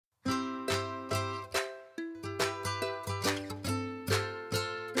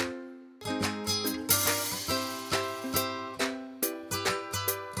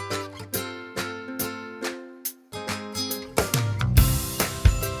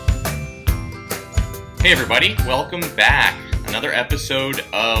Hey everybody, welcome back. Another episode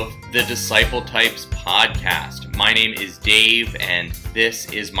of the Disciple Types podcast. My name is Dave and this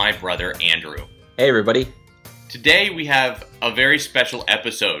is my brother Andrew. Hey everybody. Today we have a very special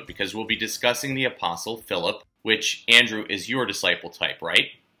episode because we'll be discussing the Apostle Philip, which, Andrew, is your disciple type, right?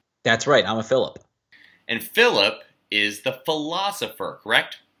 That's right, I'm a Philip. And Philip is the philosopher,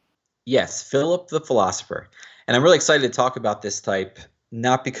 correct? Yes, Philip the philosopher. And I'm really excited to talk about this type,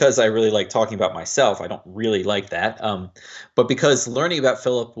 not because I really like talking about myself. I don't really like that. But because learning about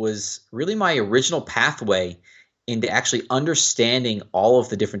Philip was really my original pathway into actually understanding all of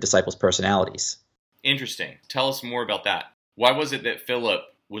the different disciples' personalities. Interesting. Tell us more about that. Why was it that Philip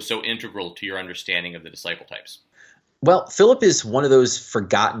was so integral to your understanding of the disciple types? Well, Philip is one of those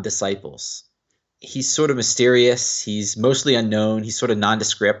forgotten disciples. He's sort of mysterious. He's mostly unknown. He's sort of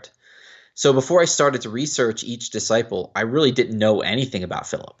nondescript. So before I started to research each disciple, I really didn't know anything about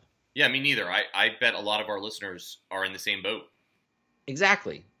Philip. Yeah, me neither. I bet a lot of our listeners are in the same boat.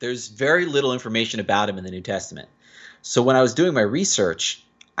 Exactly. There's very little information about him in the New Testament. So when I was doing my research,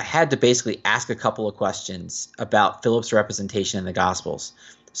 I had to basically ask a couple of questions about Philip's representation in the Gospels.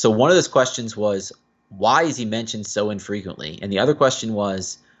 So one of those questions was, why is he mentioned so infrequently? And the other question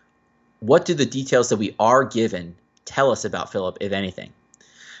was, what do the details that we are given tell us about Philip, if anything?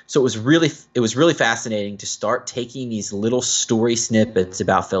 So it was really fascinating to start taking these little story snippets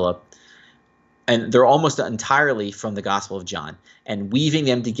about Philip, and they're almost entirely from the Gospel of John, and weaving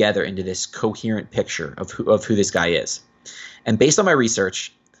them together into this coherent picture of who this guy is. And based on my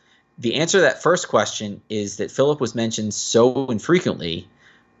research, the answer to that first question is that Philip was mentioned so infrequently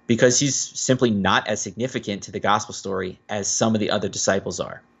because he's simply not as significant to the gospel story as some of the other disciples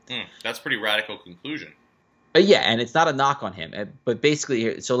are. That's a pretty radical conclusion. Yeah, and it's not a knock on him. But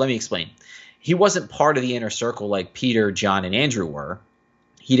basically, so let me explain. He wasn't part of the inner circle like Peter, John, and Andrew were.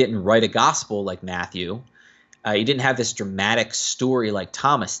 He didn't write a gospel like Matthew. He didn't have this dramatic story like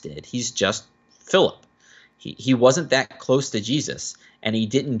Thomas did. He's just Philip. He wasn't that close to Jesus, and he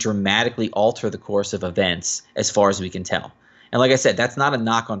didn't dramatically alter the course of events as far as we can tell. And like I said, that's not a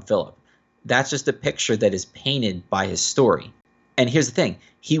knock on Philip. That's just a picture that is painted by his story. And here's the thing.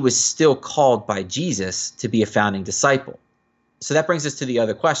 He was still called by Jesus to be a founding disciple. So that brings us to the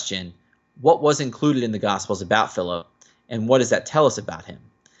other question. What was included in the Gospels about Philip, and what does that tell us about him?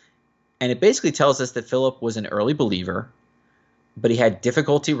 And it basically tells us that Philip was an early believer, but he had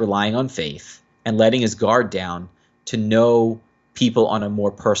difficulty relying on faith and letting his guard down to know people on a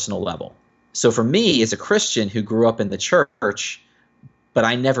more personal level. So for me, as a Christian who grew up in the church, but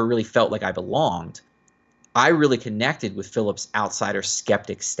I never really felt like I belonged, I really connected with Philip's outsider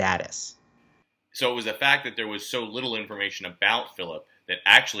skeptic status. So it was the fact that there was so little information about Philip that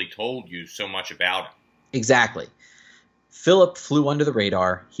actually told you so much about him. Exactly. Philip flew under the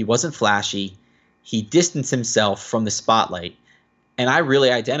radar. He wasn't flashy. He distanced himself from the spotlight, and I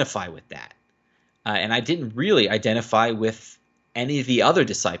really identify with that. And I didn't really identify with any of the other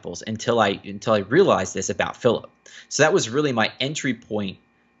disciples until I realized this about Philip. So that was really my entry point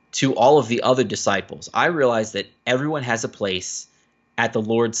to all of the other disciples. I realized that everyone has a place at the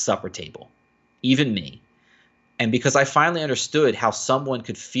Lord's Supper table, even me. And because I finally understood how someone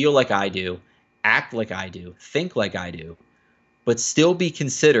could feel like I do, act like I do, think like I do, but still be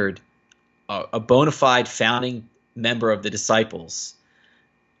considered a bona fide founding member of the disciples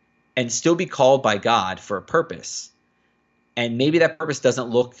and still be called by God for a purpose. And maybe that purpose doesn't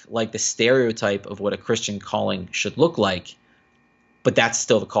look like the stereotype of what a Christian calling should look like, but that's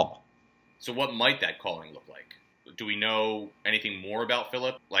still the call. So what might that calling look like? Do we know anything more about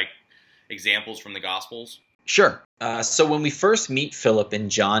Philip, like examples from the Gospels? Sure. So when we first meet Philip in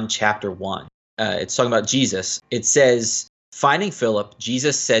John chapter 1, it's talking about Jesus. It says, finding Philip,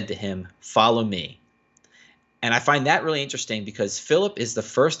 Jesus said to him, "Follow me." And I find that really interesting because Philip is the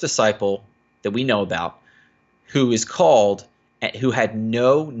first disciple that we know about who is called, who had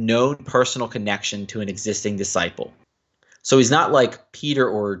no known personal connection to an existing disciple. So he's not like Peter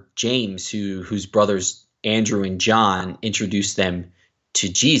or James, whose brothers Andrew and John introduced them to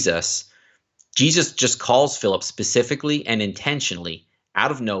Jesus. Jesus just calls Philip specifically and intentionally out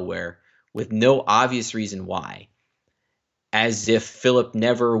of nowhere with no obvious reason why, as if Philip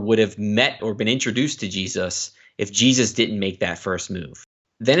never would have met or been introduced to Jesus if Jesus didn't make that first move.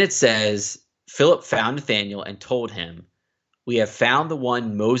 Then it says, Philip found Nathanael and told him, "We have found the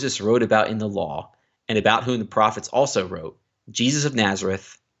one Moses wrote about in the law, and about whom the prophets also wrote, Jesus of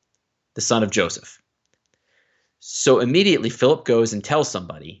Nazareth, the son of Joseph." So immediately Philip goes and tells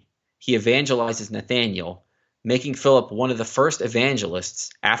somebody. He evangelizes Nathanael, making Philip one of the first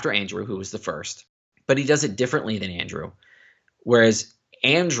evangelists after Andrew, who was the first. But he does it differently than Andrew. Whereas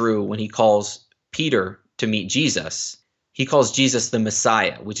Andrew, when he calls Peter to meet Jesus, he calls Jesus the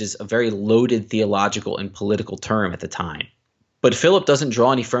Messiah, which is a very loaded theological and political term at the time. But Philip doesn't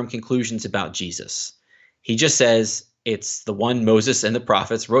draw any firm conclusions about Jesus. He just says it's the one Moses and the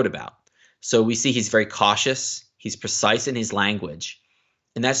prophets wrote about. So we see he's very cautious. He's precise in his language.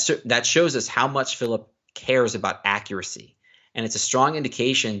 And that shows us how much Philip cares about accuracy. And it's a strong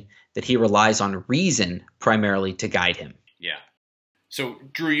indication that he relies on reason primarily to guide him. Yeah. So,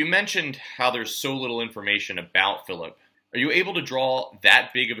 Drew, you mentioned how there's so little information about Philip. Are you able to draw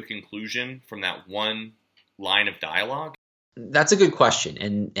that big of a conclusion from that one line of dialogue? That's a good question.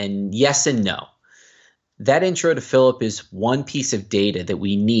 And yes and no. That intro to Philip is one piece of data that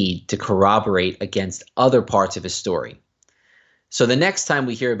we need to corroborate against other parts of his story. So the next time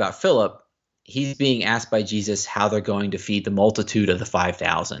we hear about Philip, he's being asked by Jesus how they're going to feed the multitude of the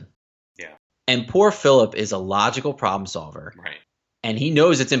 5,000. Yeah. And poor Philip is a logical problem solver. Right. And he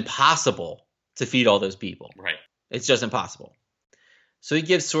knows it's impossible to feed all those people. Right. It's just impossible. So he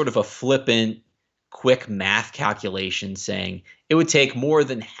gives sort of a flippant, quick math calculation saying it would take more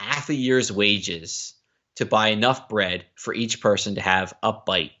than half a year's wages to buy enough bread for each person to have a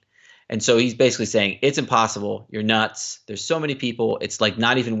bite. And so he's basically saying it's impossible. You're nuts. There's so many people. It's like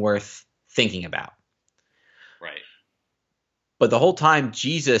not even worth thinking about. Right. But the whole time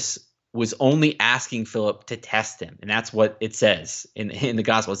Jesus was only asking Philip to test him. And that's what it says in the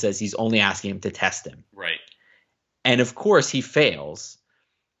gospel. It says he's only asking him to test him. Right. And of course he fails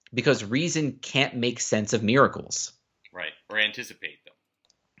because reason can't make sense of miracles. Right. Or anticipate them.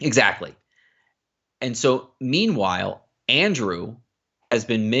 Exactly. And so meanwhile, Andrew has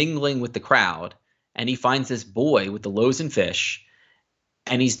been mingling with the crowd and he finds this boy with the loaves and fish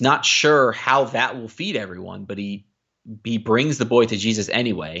and he's not sure how that will feed everyone, but he brings the boy to Jesus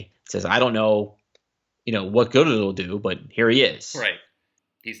anyway. Says, I don't know, what good it'll do, but here he is. Right.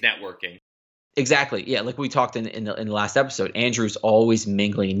 He's networking. Exactly. Yeah. Like we talked in the last episode, Andrew's always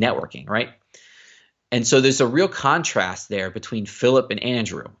mingling and networking, right? And so there's a real contrast there between Philip and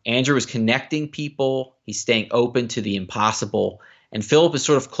Andrew. Andrew is connecting people. He's staying open to the impossible. And Philip is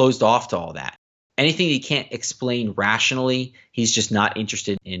sort of closed off to all that. Anything he can't explain rationally, he's just not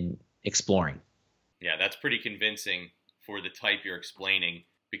interested in exploring. Yeah, that's pretty convincing for the type you're explaining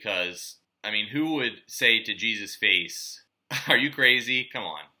because, who would say to Jesus' face, are you crazy? Come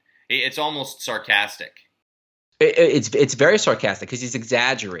on. It's almost sarcastic. It's very sarcastic because he's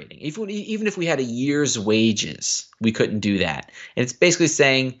exaggerating. Even if we had a year's wages, we couldn't do that. And it's basically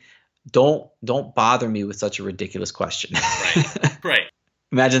saying, don't bother me with such a ridiculous question. Right, right.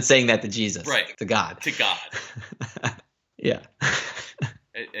 Imagine saying that to Jesus, right. To God. To God. Yeah.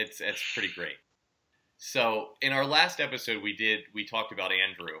 It's pretty great. So in our last episode, we talked about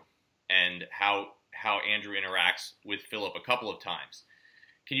Andrew and how Andrew interacts with Philip a couple of times.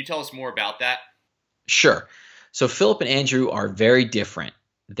 Can you tell us more about that? Sure. So Philip and Andrew are very different.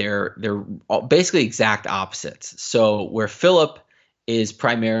 They're basically exact opposites. So where Philip is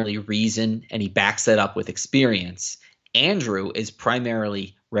primarily reason and he backs that up with experience, Andrew is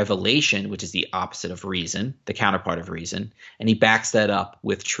primarily revelation, which is the opposite of reason, the counterpart of reason, and he backs that up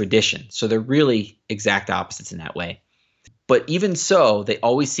with tradition. So they're really exact opposites in that way. But even so, they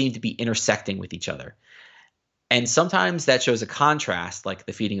always seem to be intersecting with each other. And sometimes that shows a contrast, like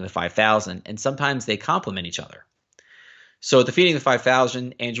the feeding of the 5,000, and sometimes they complement each other. So at the feeding of the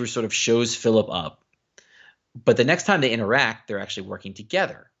 5,000, Andrew sort of shows Philip up. But the next time they interact, they're actually working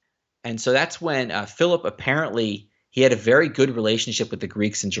together. And so that's when Philip apparently, he had a very good relationship with the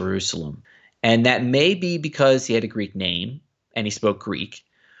Greeks in Jerusalem. And that may be because he had a Greek name and he spoke Greek.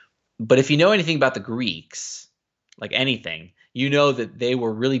 But if you know anything about the Greeks, like anything, you know that they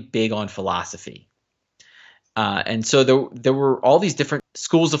were really big on philosophy. And so there were all these different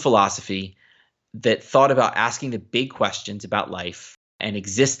schools of philosophy that thought about asking the big questions about life and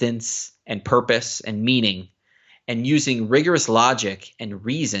existence and purpose and meaning and using rigorous logic and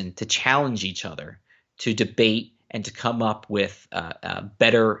reason to challenge each other, to debate and to come up with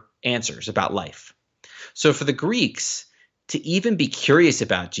better answers about life. So for the Greeks, to even be curious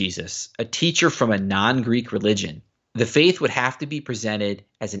about Jesus, a teacher from a non-Greek religion, the faith would have to be presented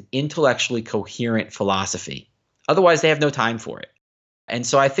as an intellectually coherent philosophy. Otherwise, they have no time for it. And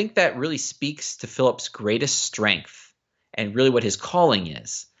so I think that really speaks to Philip's greatest strength and really what his calling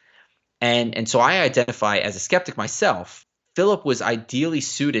is. And so I identify as a skeptic myself. Philip was ideally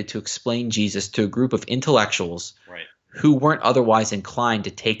suited to explain Jesus to a group of intellectuals right. who weren't otherwise inclined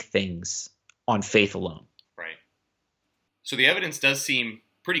to take things on faith alone. Right. So the evidence does seem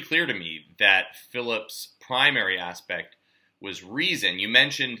pretty clear to me that Philip's primary aspect was reason. You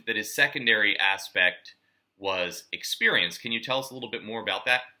mentioned that his secondary aspect was experience. Can you tell us a little bit more about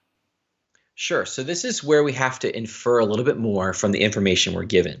that? Sure. So this is where we have to infer a little bit more from the information we're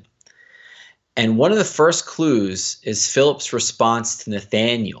given. And one of the first clues is Philip's response to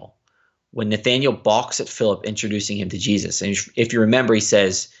Nathanael when Nathanael balks at Philip introducing him to Jesus. And if you remember, he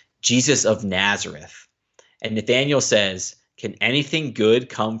says, Jesus of Nazareth. And Nathanael says, can anything good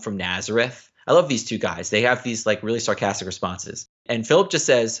come from Nazareth? I love these two guys. They have these like really sarcastic responses. And Philip just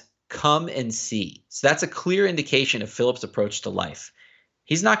says, come and see. So that's a clear indication of Philip's approach to life.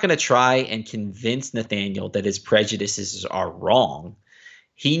 He's not going to try and convince Nathanael that his prejudices are wrong.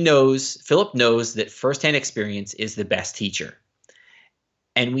 Philip knows that firsthand experience is the best teacher.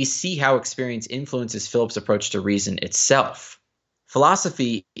 And we see how experience influences Philip's approach to reason itself.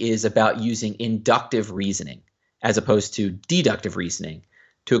 Philosophy is about using inductive reasoning as opposed to deductive reasoning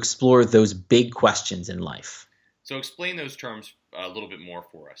to explore those big questions in life. So explain those terms a little bit more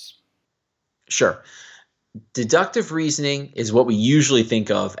for us. Sure. Deductive reasoning is what we usually think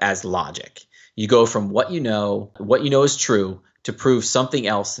of as logic. You go from what you know is true, to prove something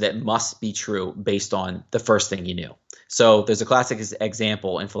else that must be true based on the first thing you knew. So there's a classic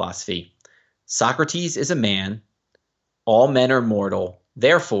example in philosophy. Socrates is a man. All men are mortal.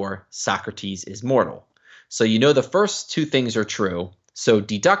 Therefore, Socrates is mortal. So you know the first two things are true. So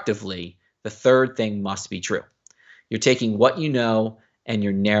deductively, the third thing must be true. You're taking what you know and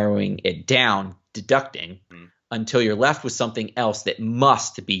you're narrowing it down, deducting, until you're left with something else that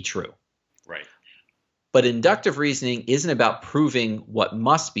must be true. Right. But inductive reasoning isn't about proving what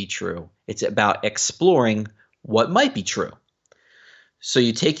must be true. It's about exploring what might be true. So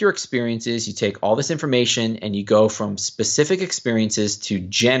you take your experiences, you take all this information, and you go from specific experiences to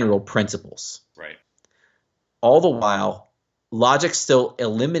general principles. Right. All the while, logic still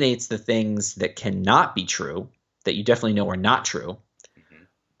eliminates the things that cannot be true, that you definitely know are not true,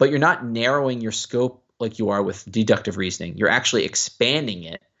 but you're not narrowing your scope like you are with deductive reasoning. You're actually expanding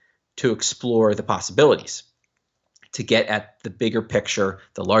it to explore the possibilities, to get at the bigger picture,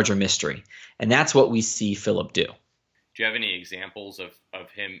 the larger mystery. And that's what we see Philip do. Do you have any examples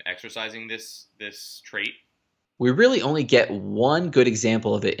of him exercising this trait? We really only get one good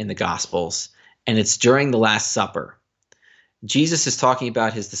example of it in the Gospels, and it's during the Last Supper. Jesus is talking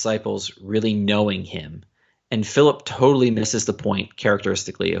about his disciples really knowing him, and Philip totally misses the point,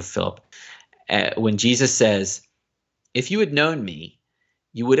 characteristically of Philip, when Jesus says, "If you had known me,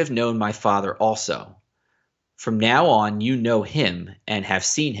 you would have known my Father also. From now on you know him and have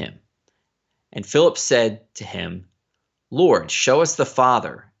seen him." And Philip said to him, "Lord, show us the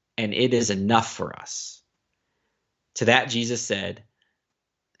Father, and it is enough for us." To that Jesus said,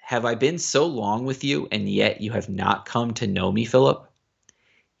 "Have I been so long with you, and yet you have not come to know me, Philip?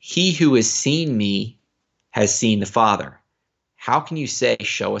 He who has seen me has seen the Father. How can you say,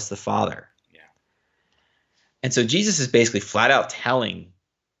 'Show us the Father'?" Yeah. And so Jesus is basically flat out telling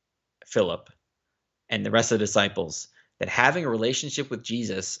Philip and the rest of the disciples that having a relationship with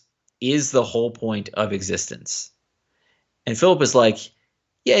Jesus is the whole point of existence. And Philip is like,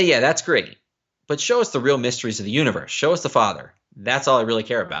 yeah, that's great. But show us the real mysteries of the universe. Show us the Father. That's all I really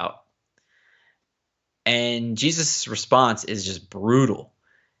care about. And Jesus' response is just brutal.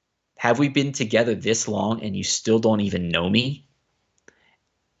 Have we been together this long and you still don't even know me?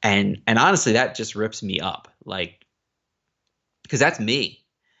 And honestly, that just rips me up. Like, because that's me.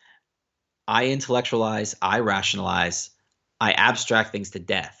 I intellectualize, I rationalize, I abstract things to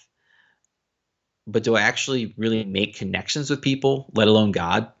death. But do I actually really make connections with people, let alone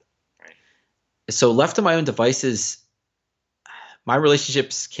God? Right. So left to my own devices, my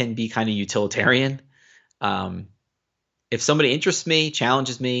relationships can be kind of utilitarian. If somebody interests me,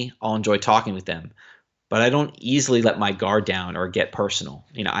 challenges me, I'll enjoy talking with them. But I don't easily let my guard down or get personal.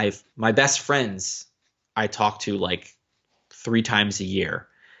 You know, my best friends I talk to like 3 times a year.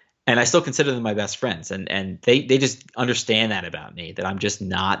 And I still consider them my best friends. And they just understand that about me, that I'm just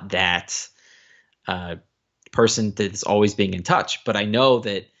not that person that's always being in touch. But I know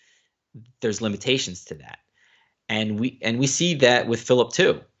that there's limitations to that. And we see that with Philip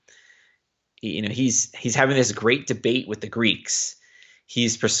too. You know, he's having this great debate with the Greeks.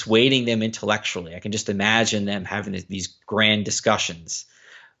 He's persuading them intellectually. I can just imagine them having these grand discussions.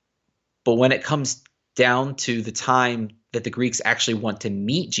 But when it comes down to the time that the Greeks actually want to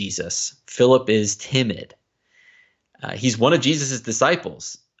meet Jesus, Philip is timid. He's one of Jesus's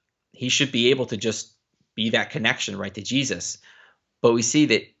disciples. He should be able to just be that connection right to Jesus. But we see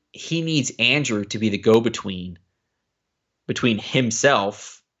that he needs Andrew to be the go-between between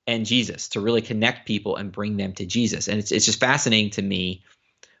himself and Jesus, to really connect people and bring them to Jesus. And it's just fascinating to me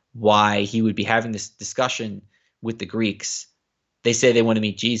why he would be having this discussion with the Greeks. They say they want to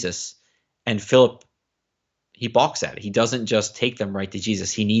meet Jesus, and Philip, he balks at it. He doesn't just take them right to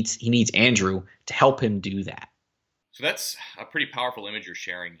Jesus. He needs Andrew to help him do that. So that's a pretty powerful image you're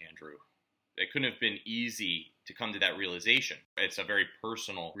sharing, Andrew. It couldn't have been easy to come to that realization. It's a very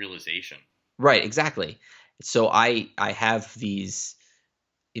personal realization. Right, exactly. So I have these,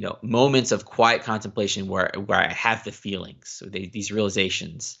 moments of quiet contemplation where I have the feelings, so these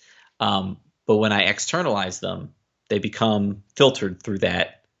realizations. But when I externalize them, they become filtered through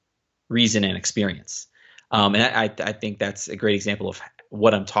that reason and experience. And I think that's a great example of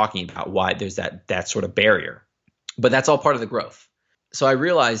what I'm talking about, why there's that sort of barrier. But that's all part of the growth. So I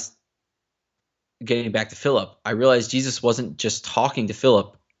realized, getting back to Philip, I realized Jesus wasn't just talking to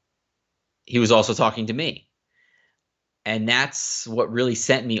Philip. He was also talking to me. And that's what really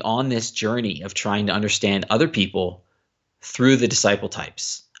sent me on this journey of trying to understand other people through the disciple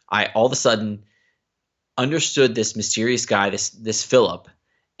types. I all of a sudden understood this mysterious guy, this Philip,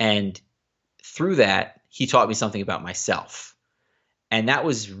 and through that, he taught me something about myself. And that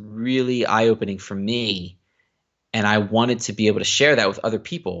was really eye-opening for me. And I wanted to be able to share that with other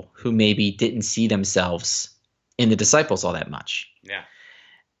people who maybe didn't see themselves in the disciples all that much. Yeah.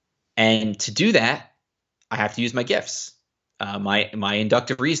 And to do that, I have to use my gifts, my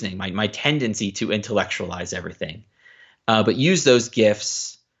inductive reasoning, my tendency to intellectualize everything. But use those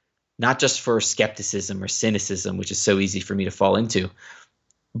gifts not just for skepticism or cynicism, which is so easy for me to fall into,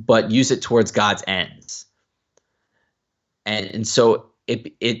 but use it towards God's ends. And so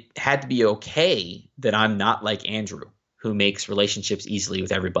it had to be okay that I'm not like Andrew, who makes relationships easily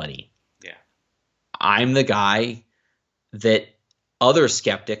with everybody. Yeah. I'm the guy that other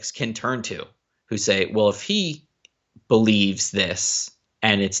skeptics can turn to, who say, well, if he believes this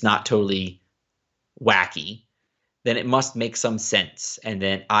and it's not totally wacky, then it must make some sense. And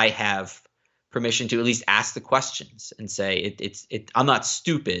then I have permission to at least ask the questions and say, I'm not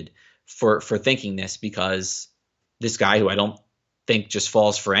stupid for thinking this, because this guy, who I don't think just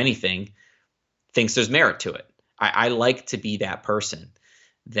falls for anything, thinks there's merit to it. I like to be that person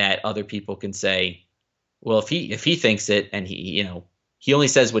that other people can say, well, if he thinks it, and he only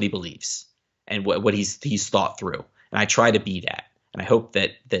says what he believes and what he's thought through. And I try to be that. And I hope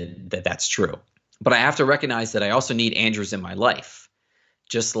that that's true. But I have to recognize that I also need Andrews in my life.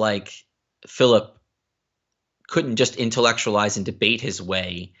 Just like Philip couldn't just intellectualize and debate his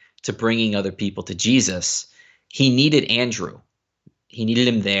way to bringing other people to Jesus, he needed Andrew. He needed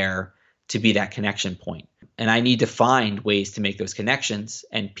him there to be that connection point. And I need to find ways to make those connections.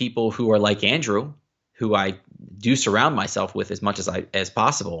 And people who are like Andrew, who I do surround myself with as much as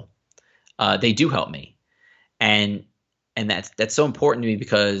possible, they do help me. And that's so important to me,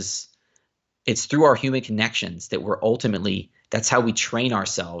 because it's through our human connections that that's how we train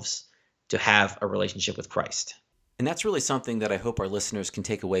ourselves to have a relationship with Christ. And that's really something that I hope our listeners can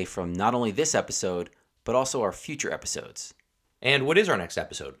take away from not only this episode, but also our future episodes. And what is our next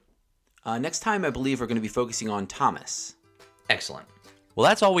episode? Next time, I believe we're going to be focusing on Thomas. Excellent. Well,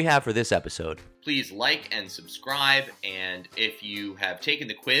 that's all we have for this episode. Please like and subscribe. And if you have taken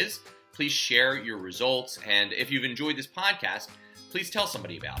the quiz, please share your results. And if you've enjoyed this podcast, please tell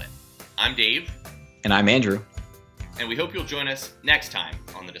somebody about it. I'm Dave. And I'm Andrew. And we hope you'll join us next time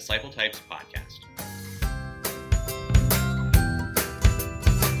on the Disciple Types podcast.